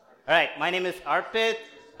All right, my name is Arpit.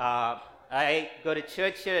 I go to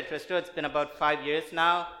church here at Resto. It's been about 5 years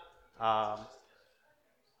now. Um,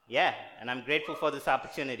 and I'm grateful for this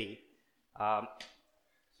opportunity. Um,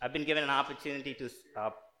 I've been given an opportunity to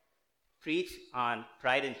preach on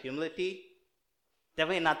pride and humility.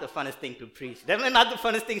 Definitely not the funnest thing to preach. Definitely not the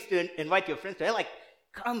funnest thing to invite your friends to. They're like,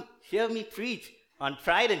 come, hear me preach on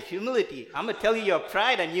pride and humility. I'm going to tell you your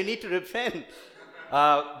pride and you need to repent.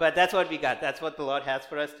 But that's what we got. That's what the Lord has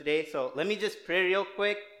for us today. So let me just pray real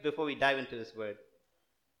quick before we dive into this word.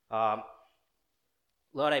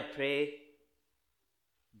 Lord, I pray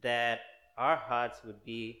that our hearts would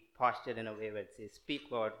be postured in a way where it says, speak,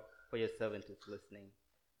 Lord, for your servant is listening.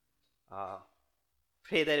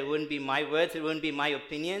 Pray that it wouldn't be my words, it wouldn't be my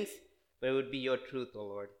opinions, but it would be your truth, O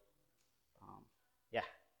Lord.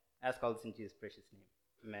 Ask all this in Jesus' precious name.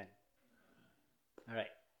 Amen. All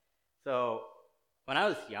right. So, when I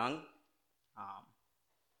was young,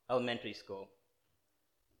 elementary school,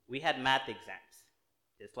 we had math exams,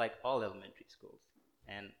 just like all elementary schools.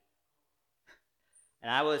 And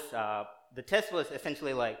I was, the test was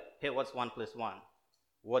essentially like, hey, what's 1 plus 1?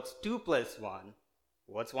 What's 2 plus 1?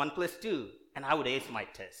 What's 1 plus 2? And I would ace my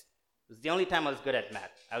test. It was the only time I was good at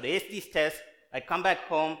math. I would ace these tests, I'd come back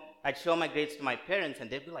home, I'd show my grades to my parents,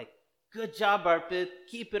 and they'd be like, good job, Arpit,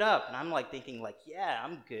 keep it up. And I'm like thinking like, yeah,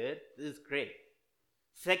 I'm good, this is great.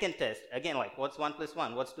 Second test, again, like, what's 1 plus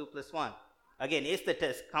 1? What's 2 plus 1? Again, ace the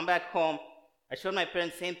test, come back home, I showed my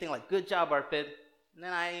parents, same thing, like, good job, Arpit. And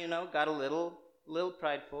then I, got a little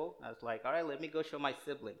prideful. I was like, all right, let me go show my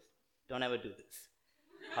siblings. Don't ever do this.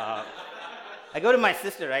 I go to my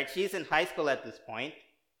sister, right? She's in high school at this point.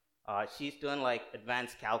 She's doing like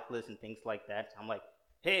advanced calculus and things like that. I'm like,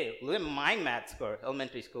 hey, look at my math score.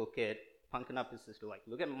 Elementary school kid, punking up his sister, like,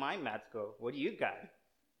 look at my math score. What do you got?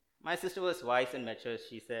 My sister was wise and mature.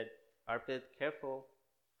 She said, Arpit, careful.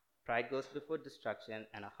 Pride goes before destruction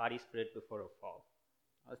and a haughty spirit before a fall.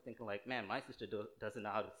 I was thinking like, man, my sister doesn't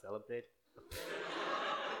know how to celebrate.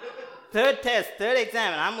 Third test, third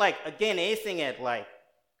exam, and I'm like, again, acing it, like,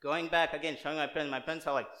 going back again, showing my parents. My parents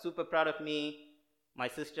are like super proud of me. My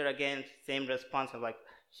sister, again, same response. I'm like,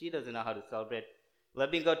 she doesn't know how to celebrate.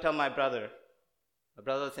 Let me go tell my brother. My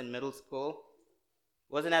brother was in middle school.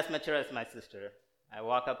 Wasn't as mature as my sister. I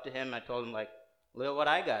walk up to him. I told him, like, look at what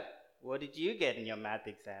I got. What did you get in your math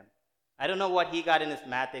exam? I don't know what he got in his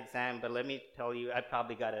math exam, but let me tell you, I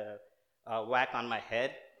probably got a whack on my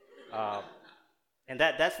head. And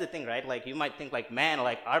that's the thing, right? Like, you might think like, man,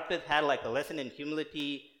 like Arpit had like a lesson in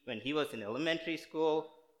humility when he was in elementary school,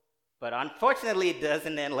 but unfortunately it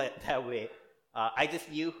doesn't end that way. I just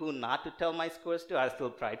knew who not to tell my scores to. I was still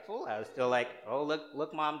prideful. I was still like, oh,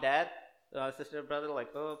 look, mom, dad, sister, brother,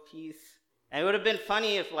 like, oh, peace. And it would have been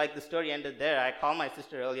funny if like the story ended there. I called my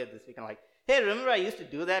sister earlier this week and like, hey, remember I used to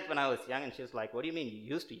do that when I was young? And she was like, what do you mean you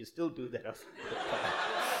used to? You still do that. I was like,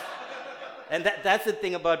 and that's the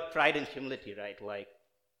thing about pride and humility, right?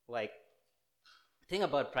 Like, the thing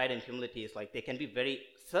about pride and humility is like they can be very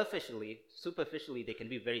superficially, they can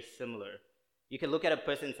be very similar. You can look at a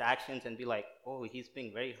person's actions and be like, oh, he's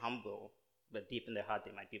being very humble, but deep in their heart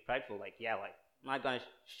they might be prideful. Like, yeah, like, I'm not going to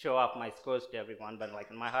show off my scores to everyone, but like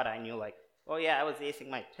in my heart I knew like, oh yeah, I was acing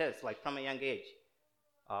my tests like from a young age.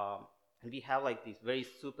 And we have like these very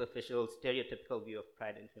superficial, stereotypical view of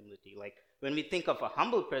pride and humility. Like when we think of a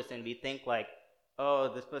humble person, we think like,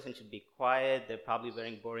 oh, this person should be quiet, they're probably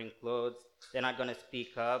wearing boring clothes, they're not going to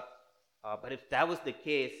speak up. But if that was the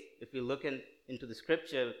case, if we look into the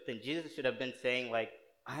scripture, then Jesus should have been saying like,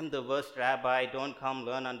 I'm the worst rabbi, don't come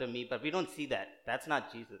learn under me. But we don't see that. That's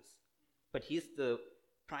not Jesus. But he's the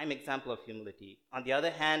prime example of humility. On the other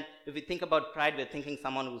hand, if we think about pride, we're thinking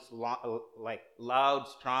someone who's like loud,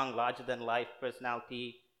 strong, larger than life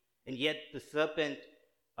personality. And yet the serpent,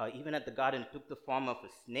 even at the garden, took the form of a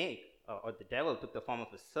snake, or the devil took the form of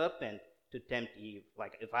a serpent to tempt Eve.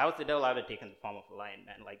 Like if I was the devil, I would have taken the form of a lion,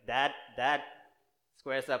 man. Like that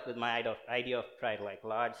squares up with my idea of pride, like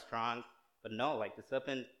large, strong. But no, like the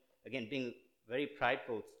serpent, again, being very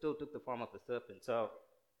prideful, still took the form of a serpent. So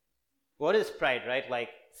what is pride, right? Like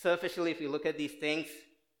superficially, if you look at these things,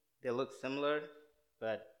 they look similar,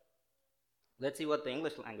 but let's see what the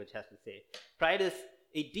English language has to say. Pride is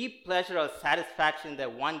a deep pleasure or satisfaction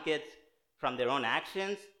that one gets from their own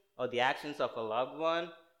actions or the actions of a loved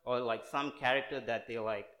one or like some character that they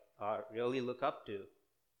like really look up to.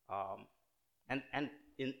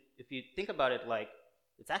 If you think about it, like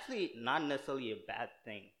it's actually not necessarily a bad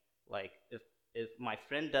thing. Like if my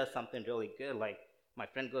friend does something really good, like my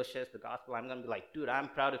friend goes shares the gospel, I'm going to be like, dude, I'm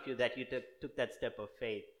proud of you that you took that step of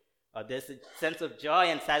faith. There's a sense of joy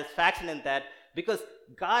and satisfaction in that because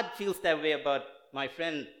God feels that way about my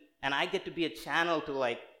friend and I get to be a channel to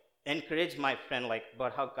like encourage my friend like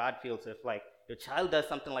about how God feels if like your child does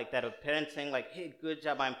something like that, or parents saying like, hey, good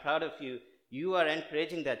job, I'm proud of you. You are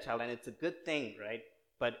encouraging that child, and it's a good thing, right?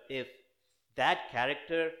 But if that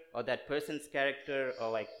character or that person's character or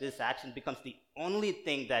like this action becomes the only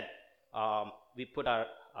thing that we put our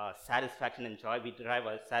satisfaction and joy, we derive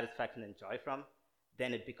our satisfaction and joy from,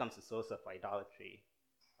 then it becomes a source of idolatry.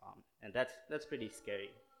 And that's pretty scary.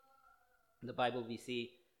 In the Bible, we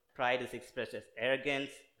see pride is expressed as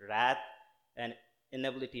arrogance, wrath, and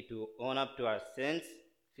inability to own up to our sins,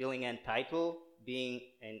 feeling entitled, being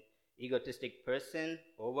an egotistic person,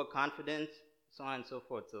 overconfidence, so on and so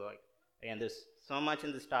forth. So, like, again, there's so much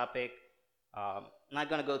in this topic. I'm not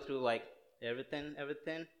going to go through, like, everything.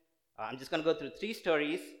 I'm just going to go through 3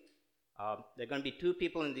 stories. There are going to be 2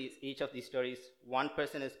 people in each of these stories. One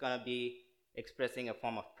person is going to be expressing a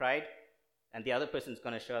form of pride, and the other person is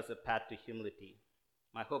going to show us a path to humility.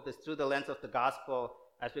 My hope is through the lens of the gospel,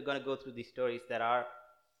 as we're going to go through these stories, that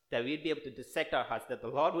we'd be able to dissect our hearts, that the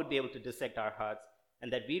Lord would be able to dissect our hearts,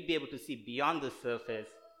 and that we'd be able to see beyond the surface,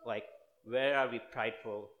 like, where are we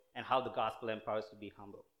prideful, and how the gospel empowers us to be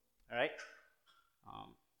humble. All right?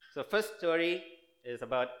 So first story is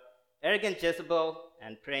about arrogant Jezebel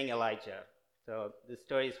and praying Elijah. So this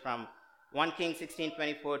story is from 1 Kings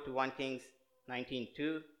 16:24 to 1 Kings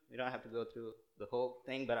 19:2. We don't have to go through the whole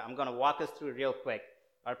thing, but I'm going to walk us through real quick.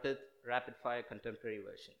 Arpit, rapid fire contemporary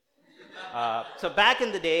version. So back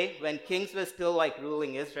in the day, when kings were still like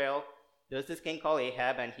ruling Israel, there was this king called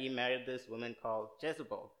Ahab, and he married this woman called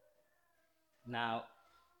Jezebel. Now,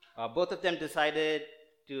 both of them decided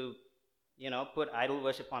to, put idol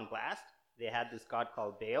worship on blast. They had this god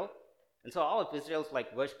called Baal. And so all of Israel's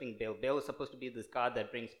like worshiping Baal. Baal is supposed to be this god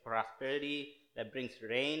that brings prosperity, that brings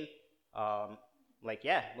rain.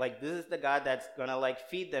 This is the God that's gonna like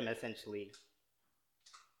feed them essentially.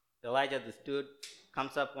 Elijah, this dude,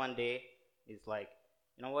 comes up one day. He's like,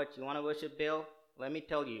 you know what? You want to worship Baal? Let me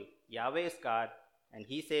tell you, Yahweh is God, and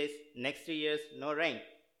He says next 3 years no rain.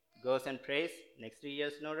 Goes and prays. Next 3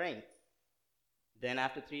 years no rain. Then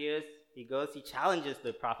after 3 years, he challenges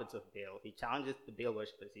the prophets of Baal. He challenges the Baal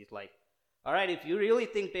worshippers. He's like, all right, if you really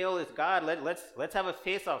think Baal is God, let's have a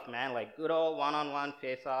face-off, man. Like good old one-on-one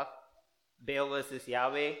face-off. Baal versus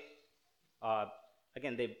Yahweh.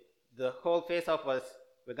 Again, the whole face-off was,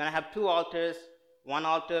 we're going to have 2 altars. One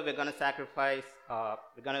altar, we're going to sacrifice,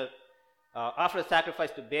 we're going to offer a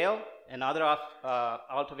sacrifice to Baal. Another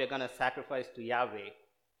altar, we're going to sacrifice to Yahweh.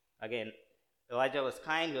 Again, Elijah was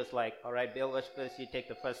kind. He was like, all right, Baal worshippers, you take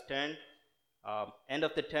the first turn. End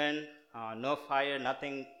of the turn, no fire,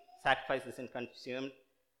 nothing, sacrifice isn't consumed.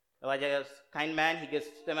 Elijah is a kind man. He gives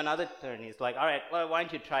them another turn. He's like, all right, well, why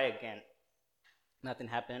don't you try again? Nothing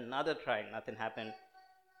happened. Another try. Nothing happened.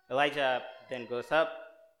 Elijah then goes up,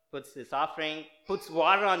 puts his offering, puts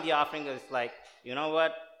water on the offering. It's like, you know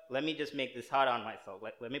what? Let me just make this hard on myself.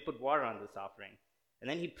 Let me put water on this offering. And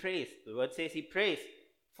then he prays. The word says he prays.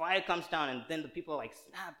 Fire comes down, and then the people like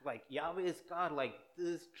snap, like Yahweh is God. Like this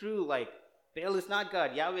is true. Like Baal is not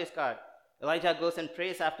God. Yahweh is God. Elijah goes and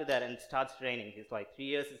prays after that, and it starts raining. He's like, 3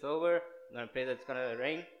 years is over. I'm going to pray that it's going to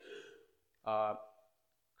rain.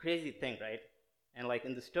 Crazy thing, right? And like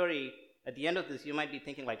in the story, at the end of this, you might be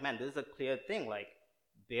thinking like, man, this is a clear thing. Like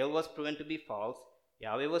Baal was proven to be false.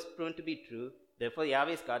 Yahweh was proven to be true. Therefore,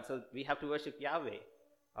 Yahweh is God, so we have to worship Yahweh.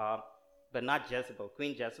 But not Jezebel.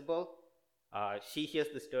 Queen Jezebel, she hears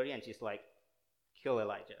the story and she's like, kill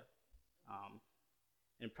Elijah.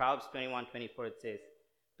 In Proverbs 21:24, it says,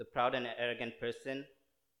 the proud and arrogant person,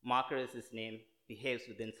 mocker is his name, behaves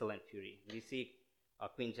with insolent fury. We see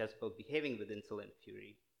Queen Jezebel behaving with insolent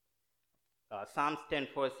fury. Psalms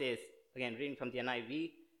 10:4 says, again, reading from the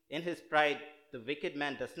NIV, in his pride, the wicked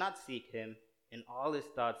man does not seek him. In all his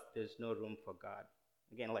thoughts, there's no room for God.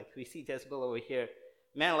 Again, like we see Jezebel over here.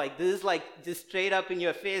 Man, like this is like just straight up in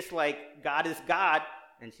your face, like God is God,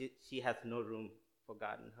 and she has no room for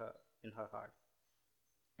God in her heart.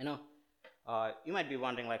 You might be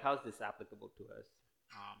wondering, like, how is this applicable to us?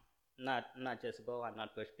 Not Jezebel. I'm not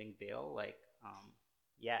worshiping Baal.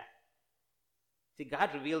 See, God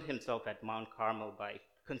revealed himself at Mount Carmel by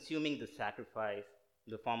consuming the sacrifice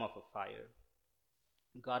in the form of a fire.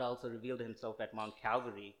 God also revealed himself at Mount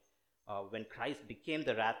Calvary when Christ became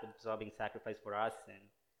the wrath-absorbing sacrifice for our sin.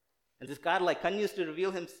 And this God continues to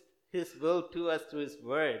reveal his will to us through his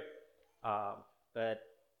word. But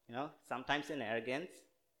sometimes in arrogance,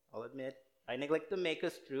 I'll admit, I neglect the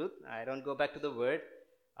Maker's truth. I don't go back to the word.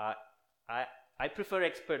 I prefer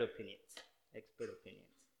expert opinions.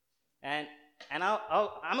 And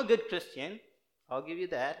I'm a good Christian. I'll give you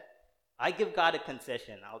that. I give God a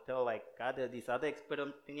concession. I'll tell like, God, there are these other expert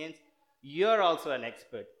opinions. You're also an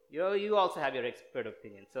expert. You also have your expert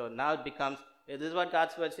opinion. So now it becomes, hey, this is what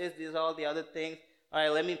God's word says. These are all the other things. All right,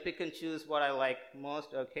 let me pick and choose what I like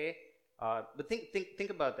most. Okay. But think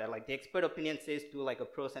about that. Like the expert opinion says do like a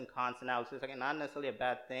pros and cons analysis. Again, not necessarily a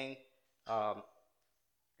bad thing.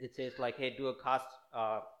 It says like, hey, do a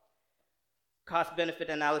cost benefit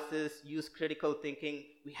analysis, use critical thinking.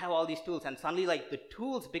 We have all these tools, and suddenly like the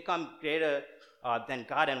tools become greater than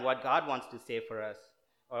God and what God wants to say for us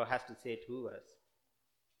or has to say to us.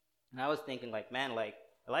 And I was thinking like, man, like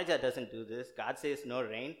Elijah doesn't do this. God says no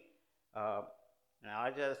rain. And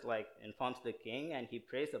Elijah just like informs the king and he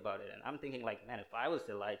prays about it. And I'm thinking like, man, if I was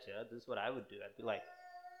Elijah, this is what I would do. I'd be like,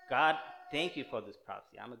 God, thank you for this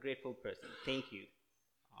prophecy. I'm a grateful person. Thank you.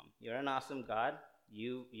 You're an awesome God.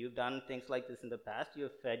 You've done things like this in the past.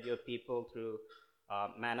 You've fed your people through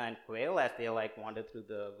manna and quail as they like wandered through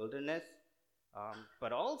the wilderness.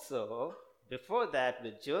 But also, before that,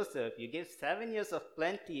 with Joseph, you gave 7 years of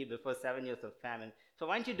plenty before 7 years of famine. So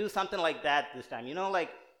why don't you do something like that this time? Like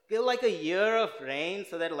give like a year of rain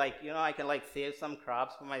so that like, I can like save some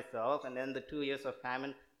crops for myself, and then the 2 years of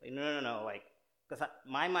famine. Like, no. Like, because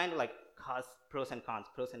my mind like pros and cons,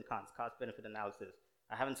 cost benefit analysis.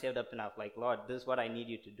 I haven't saved up enough. Like, Lord, this is what I need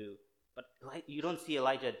you to do. But you don't see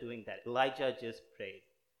Elijah doing that. Elijah just prayed.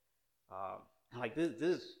 Like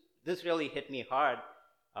this really hit me hard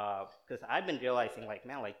because I've been realizing, like,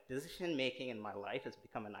 man, like decision making in my life has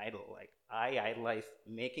become an idol. Like, I idolize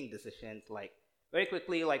making decisions, like very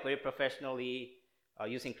quickly, like very professionally,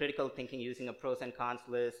 using critical thinking, using a pros and cons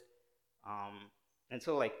list. And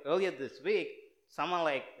so, like earlier this week, someone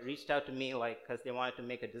like reached out to me, like, because they wanted to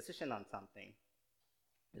make a decision on something.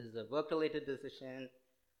 This is a work-related decision.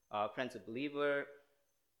 Friend's a believer,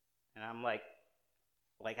 and I'm like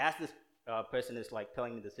as this person is like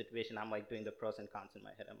telling me the situation, I'm like doing the pros and cons in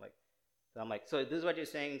my head. I'm like, so this is what you're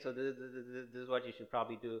saying. So this is what you should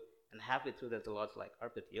probably do. And halfway through that, the Lord's like,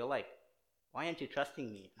 Arpit, you're like, why aren't you trusting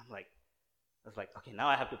me? I was like, okay, now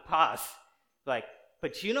I have to pause. Like,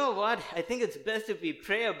 but you know what? I think it's best if we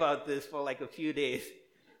pray about this for like a few days.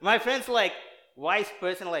 My friend's like, wise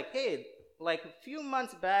person, like, hey, like a few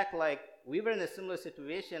months back, like we were in a similar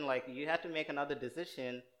situation, like you had to make another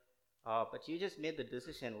decision, but you just made the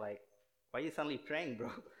decision, like, why are you suddenly praying, bro?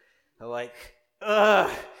 Like,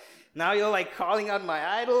 now you're like calling out my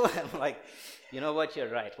idol. I'm like, you know what, you're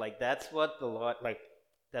right. Like that's what the Lord, like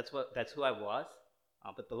that's who I was,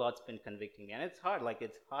 but the Lord's been convicting me. And it's hard, like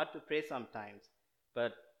it's hard to pray sometimes,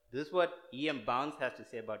 but this is what E.M. Bounds has to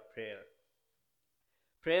say about prayer.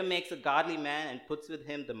 Prayer makes a godly man and puts with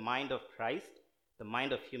him the mind of Christ, the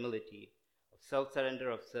mind of humility, of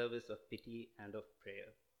self-surrender, of service, of pity, and of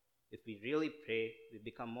prayer. If we really pray, we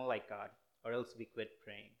become more like God, or else we quit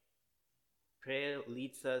praying. Prayer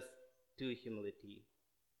leads us to humility.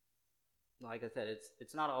 Like I said,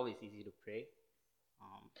 it's not always easy to pray.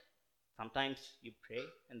 Sometimes you pray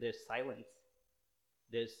and there's silence.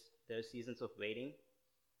 There's seasons of waiting.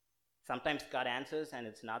 Sometimes God answers and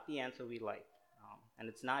it's not the answer we like. And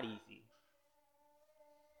it's not easy.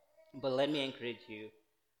 But let me encourage you,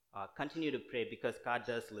 continue to pray because God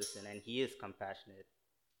does listen and He is compassionate.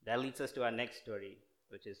 That leads us to our next story,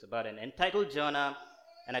 which is about an entitled Jonah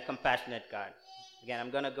and a compassionate God. Again, I'm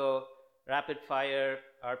going to go rapid fire,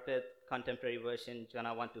 Arpit, contemporary version,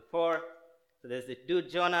 Jonah 1-4. So there's this dude,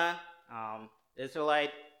 Jonah,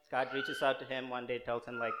 Israelite. God reaches out to him one day, tells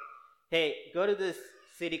him like, hey, go to this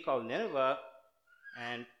city called Nineveh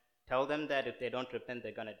and tell them that if they don't repent,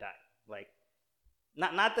 they're going to die. Like,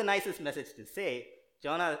 not the nicest message to say.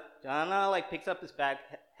 Jonah like picks up his bag,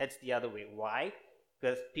 heads the other way. Why?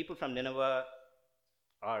 Because people from Nineveh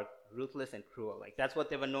are ruthless and cruel. Like, that's what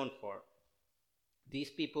they were known for.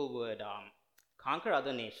 These people would conquer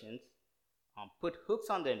other nations, put hooks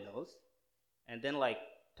on their nose, and then like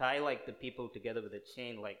tie like the people together with a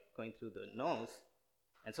chain, like going through the nose.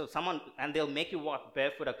 And so they'll make you walk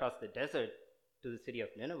barefoot across the desert to the city of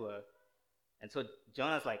Nineveh. And so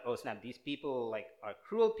Jonah's like, oh snap, these people like are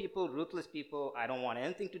cruel people, ruthless people. I don't want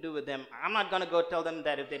anything to do with them. I'm not going to go tell them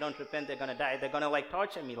that if they don't repent, they're going to die. They're going to like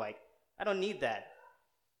torture me. Like, I don't need that.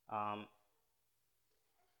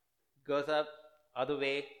 Goes up other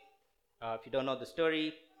way. If you don't know the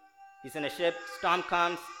story, he's in a ship, storm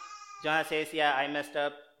comes. Jonah says, yeah, I messed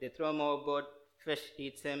up. They throw him overboard. Fish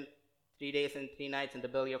eats him. 3 days and 3 nights in the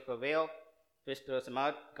belly of a whale. Fish throws him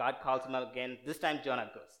out. God calls him out again. This time Jonah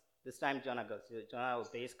goes. Jonah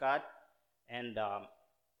obeys God. And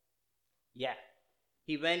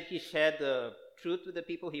he went, he shared the truth with the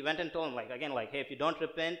people. He went and told them, like, hey, if you don't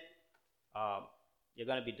repent, you're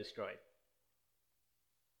going to be destroyed.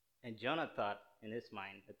 And Jonah thought in his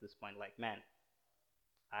mind at this point, like, man,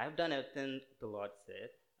 I have done everything the Lord said.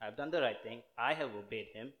 I've done the right thing. I have obeyed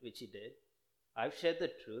him, which he did. I've shared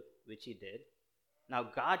the truth, which he did. Now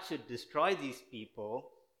God should destroy these people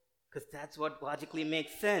because that's what logically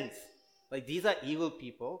makes sense. Like, these are evil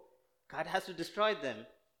people. God has to destroy them.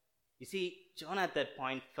 You see, Jonah at that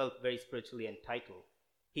point felt very spiritually entitled.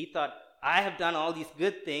 He thought, I have done all these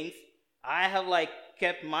good things. I have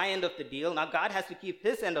kept my end of the deal. Now God has to keep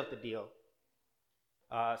his end of the deal.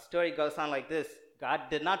 Story goes on like this. God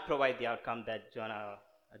did not provide the outcome that Jonah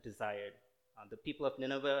desired. The people of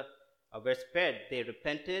Nineveh were spared. They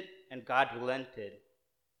repented and God relented.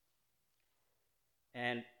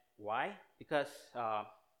 And why? Because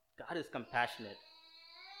God is compassionate.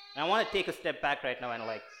 And I want to take a step back right now and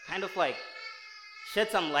shed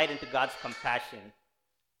some light into God's compassion.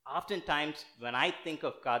 Oftentimes, when I think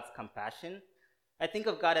of God's compassion, I think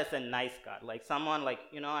of God as a nice God. Like someone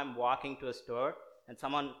I'm walking to a store and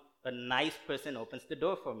a nice person opens the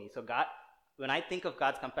door for me. So God, when I think of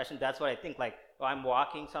God's compassion, that's what I think. I'm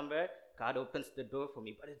walking somewhere, God opens the door for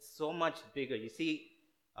me. But it's so much bigger. You see,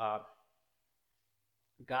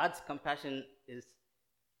 God's compassion is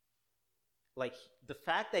the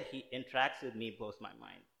fact that he interacts with me blows my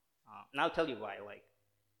mind. And I'll tell you why.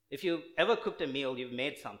 If you've ever cooked a meal, you've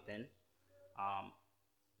made something,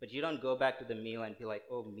 but you don't go back to the meal and be like,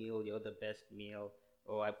 oh, meal, you're the best meal.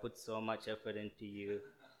 Oh, I put so much effort into you.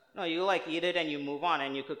 No, you eat it and you move on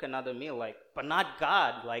and you cook another meal. But not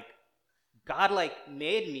God. God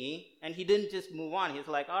made me and he didn't just move on. He's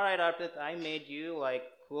like, all right, Arpit, I made you.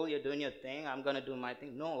 Cool, you're doing your thing. I'm going to do my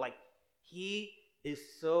thing. No, he is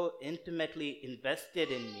so intimately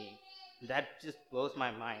invested in me. That just blows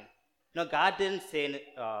my mind. No, God didn't say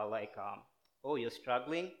oh, you're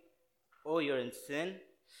struggling. Oh, you're in sin.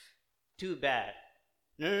 Too bad.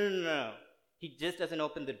 No. He just doesn't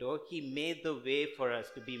open the door. He made the way for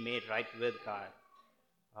us to be made right with God.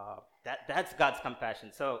 That's God's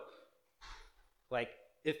compassion. So,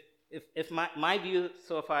 if my view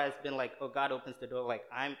so far has been oh, God opens the door,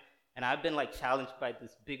 I've been challenged by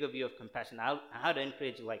this bigger view of compassion. I would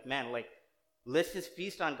encourage you, let's just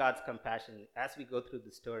feast on God's compassion as we go through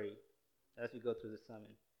the story, as we go through the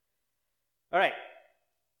sermon. All right.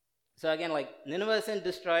 So again, Nineveh isn't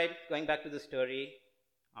destroyed. Going back to the story,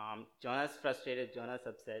 Jonah's frustrated, Jonah's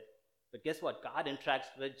upset. But guess what? God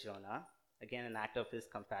interacts with Jonah, again, an act of his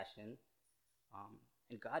compassion.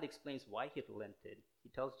 And God explains why he relented. He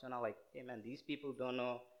tells Jonah, hey man, these people don't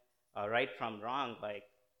know right from wrong.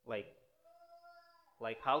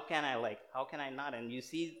 How can I not? And you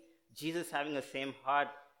see Jesus having the same heart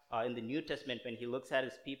in the New Testament when he looks at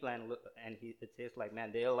his people and it says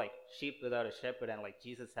man, they're like sheep without a shepherd, and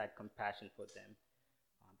Jesus had compassion for them.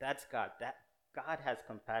 That's God. That God has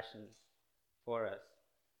compassion for us.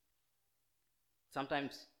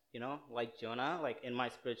 Sometimes, like Jonah, in my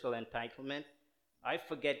spiritual entitlement, I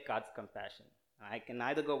forget God's compassion. I can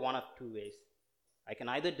either go one of two ways. I can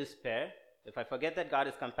either despair. If I forget that God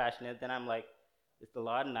is compassionate, then I'm is the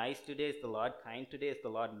Lord nice today? Is the Lord kind today? Is the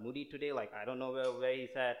Lord moody today? I don't know where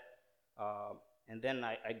he's at. And then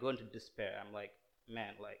I go into despair. I'm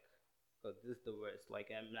man, oh, this is the worst.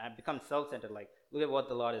 And I become self-centered. Look at what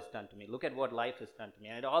the Lord has done to me. Look at what life has done to me.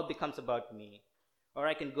 And it all becomes about me. Or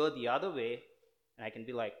I can go the other way, and I can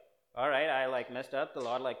be all right, I messed up. The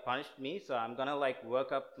Lord punished me, so I'm gonna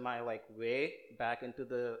work up my way back into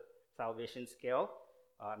the salvation scale.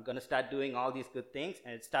 I'm gonna start doing all these good things,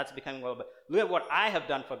 and it starts becoming but look at what I have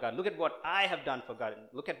done for God. Look at what I have done for God.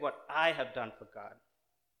 Look at what I have done for God.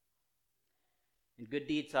 And good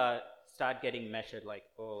deeds start getting measured.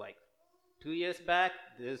 2 years back,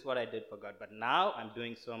 this is what I did for God, but now I'm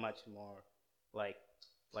doing so much more.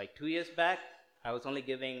 2 years back, I was only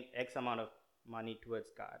giving X amount of money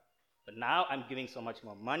towards God. But now I'm giving so much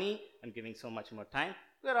more money, I'm giving so much more time.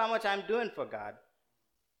 Look at how much I'm doing for God.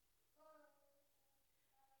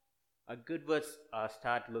 Good words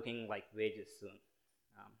start looking like wages soon.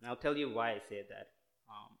 And I'll tell you why I say that.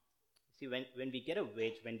 See, when we get a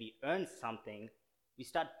wage, when we earn something, we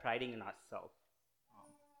start priding in ourselves.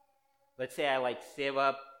 Let's say I save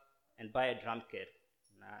up and buy a drum kit.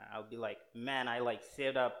 I'll be man, I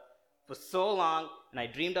saved up for so long, and I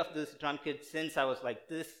dreamed of this drum kit since I was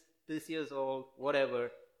this years old,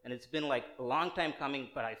 whatever, and it's been a long time coming,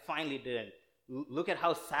 but I finally did it. Look at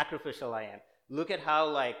how sacrificial I am. Look at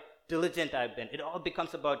how diligent I've been. It all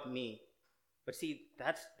becomes about me. But see,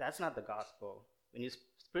 that's not the gospel. When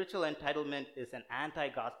spiritual entitlement is an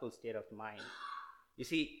anti-gospel state of mind. You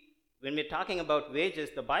see, when we're talking about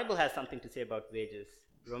wages, the Bible has something to say about wages.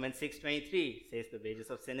 Romans 6:23 says the wages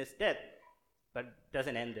of sin is death, but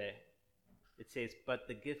doesn't end there. It says, but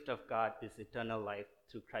the gift of God is eternal life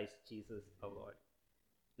through Christ Jesus our Lord.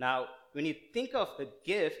 Now, when you think of a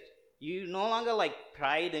gift, you no longer like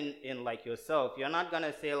pride in like yourself. You're not going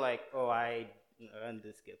to say like, oh, I earned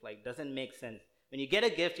this gift. Like, doesn't make sense. When you get a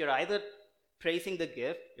gift, you're either praising the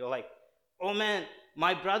gift. You're like, oh man,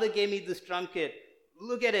 my brother gave me this drum kit.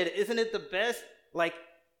 Look at it. Isn't it the best? Like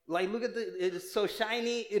look at it is so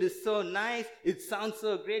shiny. It is so nice. It sounds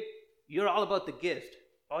so great. You're all about the gift.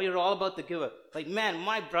 Or you're all about the giver. Like, man,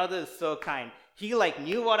 my brother is so kind. He like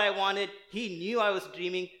knew what I wanted. He knew I was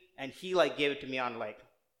dreaming. And he like gave it to me on like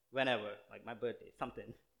whenever, like my birthday,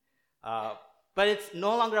 something. But it's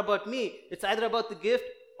no longer about me. It's either about the gift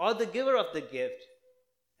or the giver of the gift.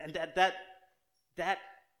 And that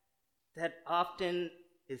often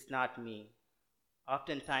is not me.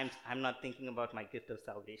 Oftentimes, I'm not thinking about my gift of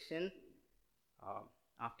salvation.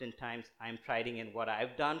 Oftentimes, I'm priding in what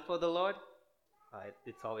I've done for the Lord.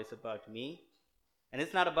 It's always about me. And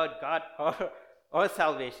it's not about God or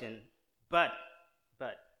salvation. But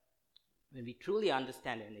when we truly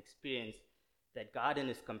understand and experience that God in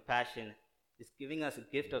His compassion is giving us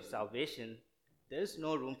a gift of salvation, there is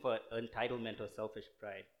no room for entitlement or selfish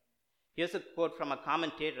pride. Here's a quote from a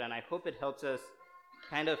commentator, and I hope it helps us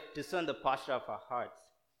kind of discern the posture of our hearts.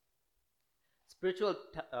 Spiritual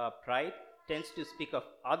pride tends to speak of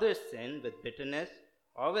others' sin with bitterness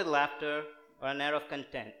or with laughter or an air of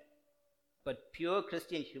contempt. But pure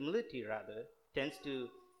Christian humility, rather, tends to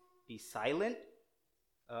be silent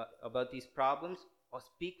about these problems or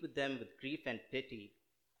speak with them with grief and pity.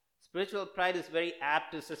 Spiritual pride is very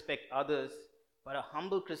apt to suspect others, but a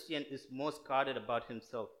humble Christian is most guarded about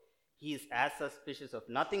himself. He is as suspicious of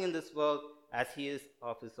nothing in this world as he is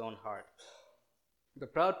of his own heart. The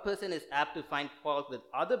proud person is apt to find fault with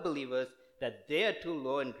other believers that they are too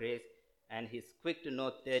low in grace, and he is quick to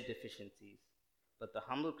note their deficiencies. But the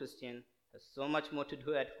humble Christian has so much more to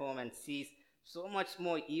do at home and sees so much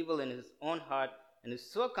more evil in his own heart and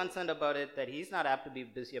is so concerned about it that he is not apt to be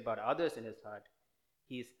busy about others in his heart.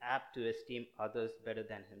 He is apt to esteem others better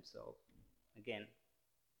than himself. Again,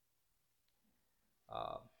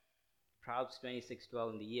 Proverbs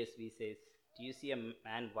 26:12 in the ESV says, do you see a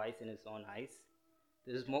man wise in his own eyes?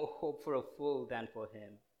 There is more hope for a fool than for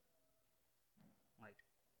him. Like,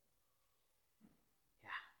 yeah,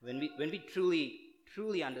 when we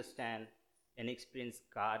truly understand and experience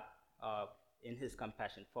God in His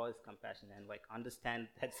compassion, for His compassion, and like understand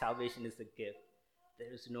that salvation is a gift,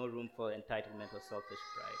 there is no room for entitlement or selfish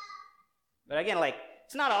pride. But again, like,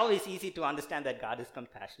 it's not always easy to understand that God is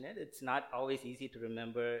compassionate. It's not always easy to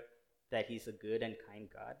remember that He's a good and kind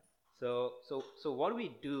God. So what do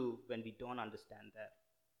we do when we don't understand that?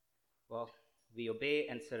 Well, we obey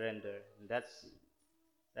and surrender. And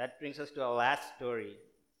that brings us to our last story.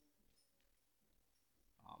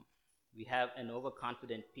 We have an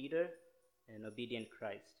overconfident Peter and an obedient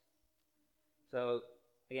Christ. So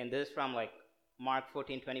again, this is from like Mark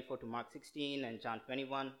 14:24 to Mark 16 and John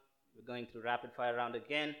 21. We're going through rapid fire round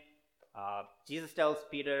again. Jesus tells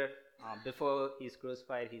Peter, before he's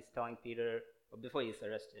crucified, he's telling Peter, or before he's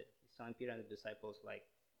arrested, he's telling Peter and the disciples, like,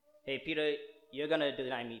 hey, Peter, you're going to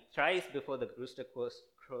deny me thrice before the rooster crows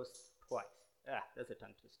twice. That's a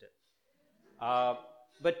tongue twister.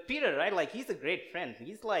 But Peter, right, like, he's a great friend.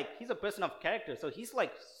 He's a person of character. So he's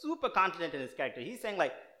like super confident in his character. He's saying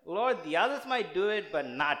like, Lord, the others might do it, but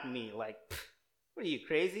not me. Like, what are you,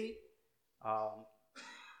 crazy?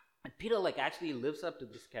 And Peter like actually lives up to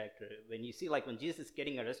this character. When you see like when Jesus is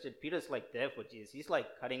getting arrested, Peter's like there for Jesus. He's like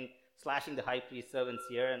slashing the high priest servant's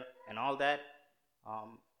ear and all that.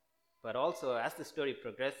 But also as the story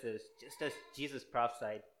progresses, just as Jesus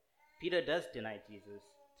prophesied, Peter does deny Jesus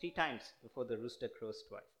 3 times before the rooster crows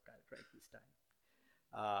twice. Got it right this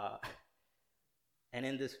time. And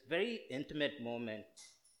in this very intimate moment,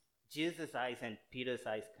 Jesus' eyes and Peter's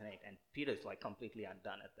eyes connect, and Peter's like completely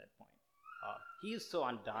undone at that point. He is so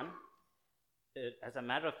undone. As a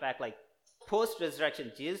matter of fact, like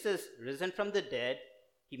post-resurrection, Jesus is risen from the dead.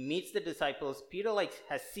 He meets the disciples. Peter like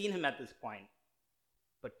has seen him at this point.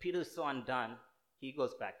 But Peter is so undone, he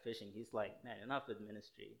goes back fishing. He's like, man, enough with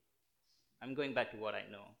ministry. I'm going back to what I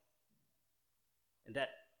know. And that,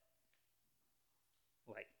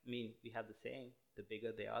 like, I mean, we have the saying, the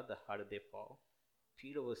bigger they are, the harder they fall.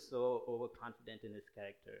 Peter was so overconfident in his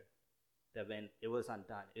character that when it was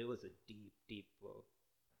undone, it was a deep, deep blow.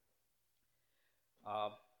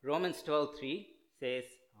 Romans 12:3 says,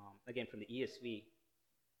 again from the ESV,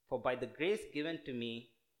 for by the grace given to me,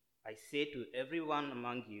 I say to everyone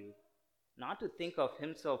among you, not to think of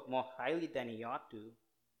himself more highly than he ought to,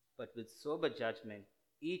 but with sober judgment,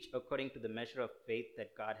 each according to the measure of faith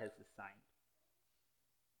that God has assigned.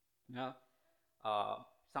 Now, Uh,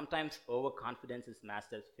 Sometimes overconfidence is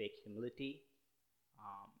masked as fake humility.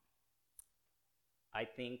 Um, I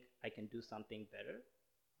think I can do something better,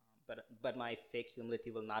 but my fake humility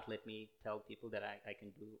will not let me tell people that I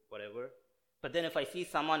can do whatever. But then if I see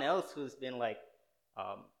someone else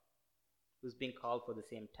um, who's been called for the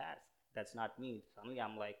same task, that's not me. Suddenly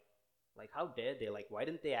I'm like how dare they? Like, why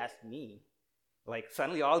didn't they ask me? Like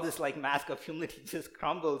suddenly all this like mask of humility just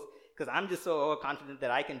crumbles because I'm just so overconfident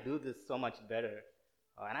that I can do this so much better.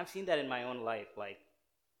 And I've seen that in my own life. Like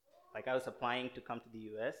I was applying to come to the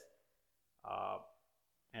U.S. Uh,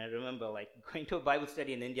 and I remember like going to a Bible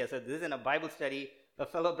study in India. So this is in a Bible study. A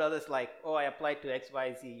fellow brother's like, "Oh, I applied to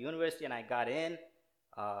XYZ University and I got in.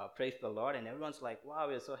 Praise the Lord." And everyone's like, "Wow,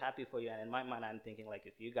 we're so happy for you." And in my mind, I'm thinking like,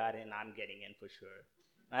 if you got in, I'm getting in for sure.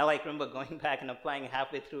 And I like remember going back and applying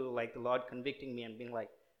halfway through, like the Lord convicting me and being like,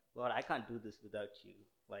 "Lord, I can't do this without you.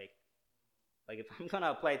 Like if I'm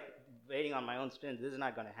gonna apply waiting on my own strength, this is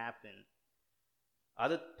not gonna happen."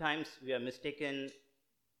 Other times we are mistaken.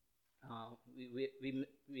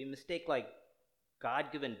 We mistake like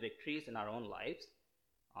God-given victories in our own lives,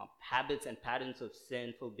 habits and patterns of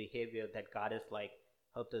sinful behavior that God has like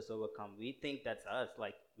helped us overcome. We think that's us.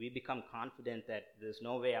 Like we become confident that there's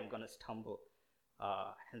no way I'm gonna stumble.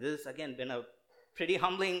 And this has again been a pretty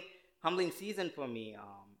humbling season for me.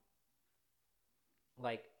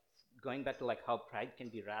 Like going back to like how pride can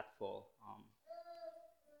be wrathful.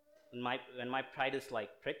 When my pride is like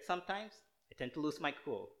pricked sometimes, I tend to lose my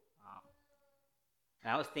cool.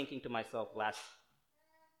 And I was thinking to myself last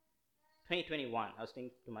 2021, I was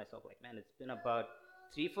thinking to myself like, man, it's been about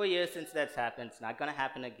 3-4 years since that's happened. It's not gonna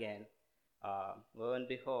happen again. Lo and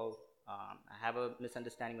behold, I have a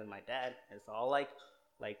misunderstanding with my dad. It's all like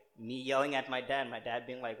me yelling at my dad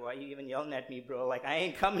being like, "Why are you even yelling at me, bro? Like I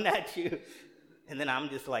ain't coming at you." And then I'm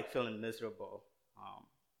just like feeling miserable.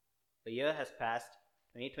 A year has passed,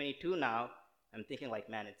 2022 now. I'm thinking like,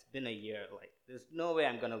 man, it's been a year. Like there's no way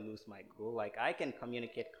I'm gonna lose my cool. Like I can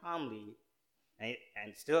communicate calmly.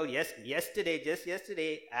 And still, just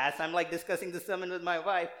yesterday, as I'm like discussing the sermon with my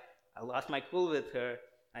wife, I lost my cool with her.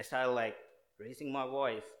 I started like raising my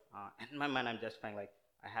voice. And in my mind, I'm just fine. Like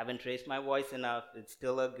I haven't raised my voice enough. It's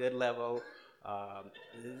still a good level.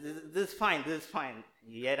 This is fine. This is fine.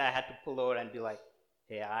 Yet I had to pull over and be like,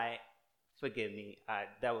 "Hey, forgive me.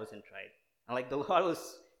 That wasn't right." And like the Lord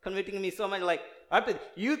was convicting me so much. Like, "Arpit,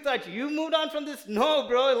 you thought you moved on from this? No,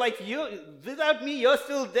 bro. Like without me, you're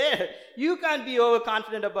still there. You can't be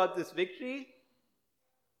overconfident about this victory."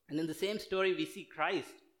 And in the same story, we see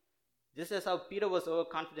Christ. Just as how Peter was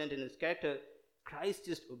overconfident in his character, Christ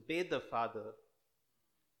just obeyed the Father.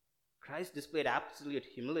 Christ displayed absolute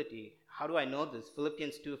humility. How do I know this?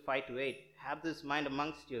 Philippians 2:5-8. "Have this mind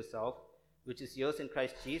amongst yourself, which is yours in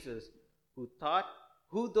Christ Jesus, who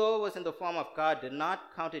though was in the form of God, did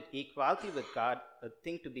not count it equality with God a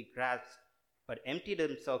thing to be grasped, but emptied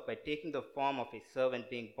himself by taking the form of a servant,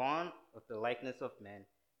 being born of the likeness of men,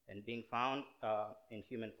 and being found in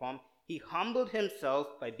human form. He humbled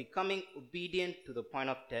himself by becoming obedient to the point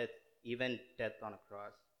of death, even death on a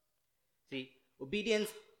cross." See,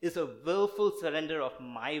 obedience is a willful surrender of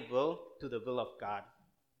my will to the will of God.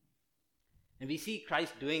 And we see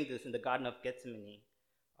Christ doing this in the Garden of Gethsemane.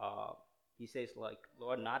 He says, like,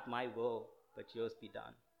 "Lord, not my will, but yours be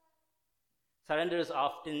done." Surrender is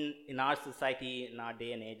often, in our society, in our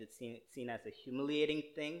day and age, it's seen as a humiliating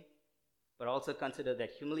thing, but also consider that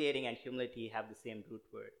humiliating and humility have the same root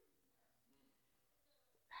word.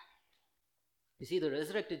 You see, the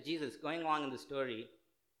resurrected Jesus, going along in the story,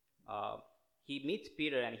 he meets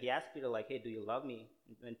Peter and he asks Peter, like, "Hey, do you love me?"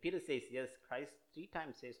 And when Peter says yes, Christ 3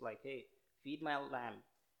 times says, like, "Hey, feed my lamb,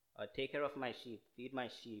 take care of my sheep, feed my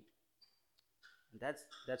sheep." And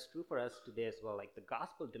that's true for us today as well. Like the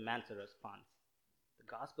gospel demands a response. The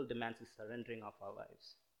gospel demands a surrendering of our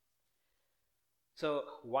lives.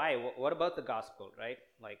 So why? What about the gospel, right?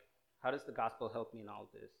 Like, how does the gospel help me in all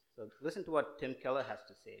this? So listen to what Tim Keller has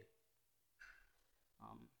to say.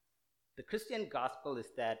 The Christian gospel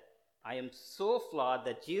is that I am so flawed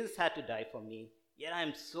that Jesus had to die for me, yet I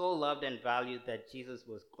am so loved and valued that Jesus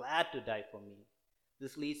was glad to die for me.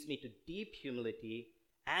 This leads me to deep humility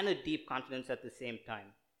and a deep confidence at the same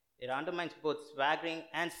time. It undermines both swaggering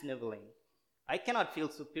and sniveling. I cannot feel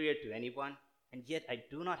superior to anyone, and yet I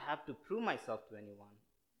do not have to prove myself to anyone.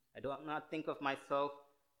 I do not think of myself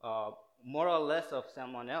more or less of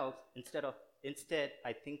someone else. Instead,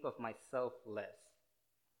 I think of myself less.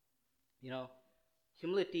 You know,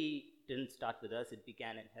 humility didn't start with us, it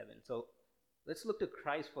began in heaven. So let's look to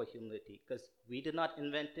Christ for humility, because we did not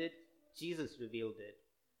invent it, Jesus revealed it.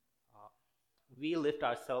 We lift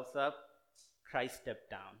ourselves up, Christ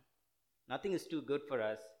stepped down. Nothing is too good for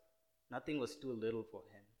us. Nothing was too little for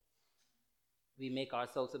him. We make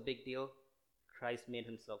ourselves a big deal. Christ made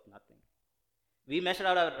himself nothing. We measure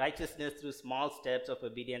out our righteousness through small steps of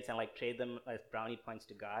obedience and trade them as brownie points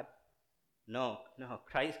to God. No.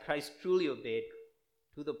 Christ truly obeyed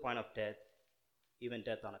to the point of death, even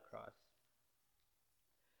death on a cross.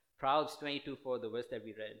 Proverbs 22:4, the verse that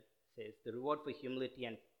we read, says, "The reward for humility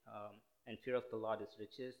and fear of the Lord is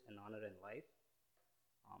riches and honor and life."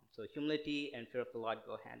 So humility and fear of the Lord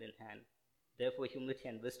go hand in hand. Therefore, humility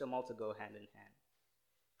and wisdom also go hand in hand.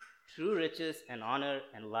 True riches and honor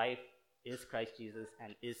and life is Christ Jesus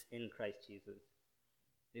and is in Christ Jesus.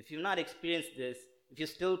 If you've not experienced this, if you're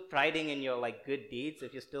still priding in your good deeds,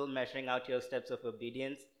 if you're still measuring out your steps of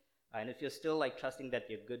obedience, and if you're still trusting that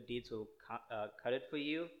your good deeds will cut it for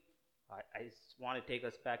you, I just want to take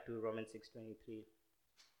us back to Romans 6:23.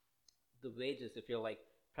 The wages, if you're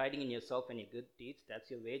priding in yourself and your good deeds, that's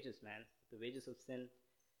your wages, man. The wages of sin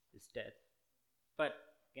is death. But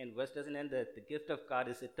again, verse doesn't end there. The gift of God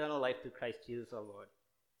is eternal life through Christ Jesus our Lord.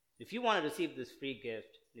 If you want to receive this free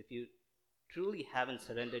gift, if you truly haven't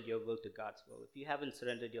surrendered your will to God's will, if you haven't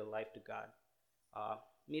surrendered your life to God,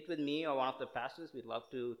 meet with me or one of the pastors. We'd love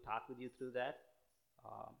to talk with you through that.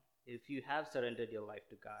 If you have surrendered your life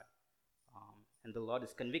to God, and the Lord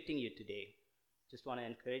is convicting you today, just want to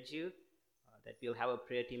encourage you that we'll have a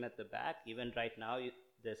prayer team at the back. Even right now,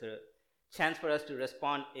 there's a chance for us to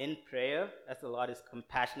respond in prayer as the Lord is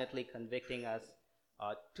compassionately convicting us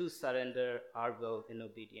to surrender our will in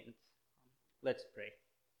obedience. Let's pray.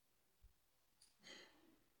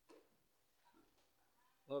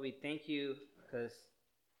 Lord, we thank you because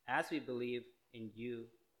as we believe in you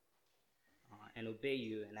and obey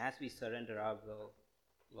you, and as we surrender our will,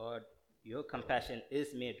 Lord, your compassion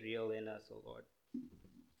is made real in us, O Lord.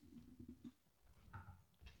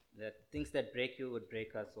 That things that break you would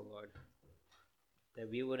break us, O Lord. That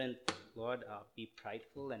we wouldn't, Lord, be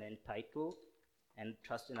prideful and entitled and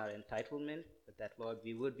trust in our entitlement, but that, Lord,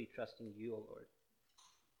 we would be trusting you, O Lord.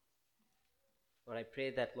 Lord, I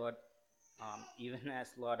pray that, Lord, even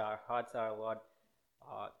as, Lord, our hearts are, Lord,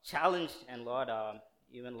 challenged and, Lord,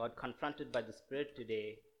 even, Lord, confronted by the Spirit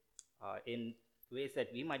today in ways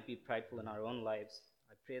that we might be prideful in our own lives,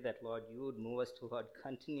 I pray that, Lord, you would move us to, Lord,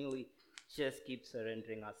 continually just keep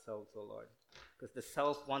surrendering ourselves, O Lord. Because the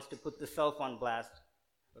self wants to put the self on blast,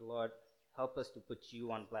 but, Lord, help us to put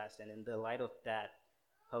you on blast, and in the light of that,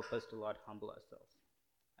 help us to, Lord, humble ourselves.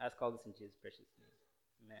 I ask all this in Jesus' precious name.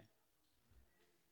 Amen.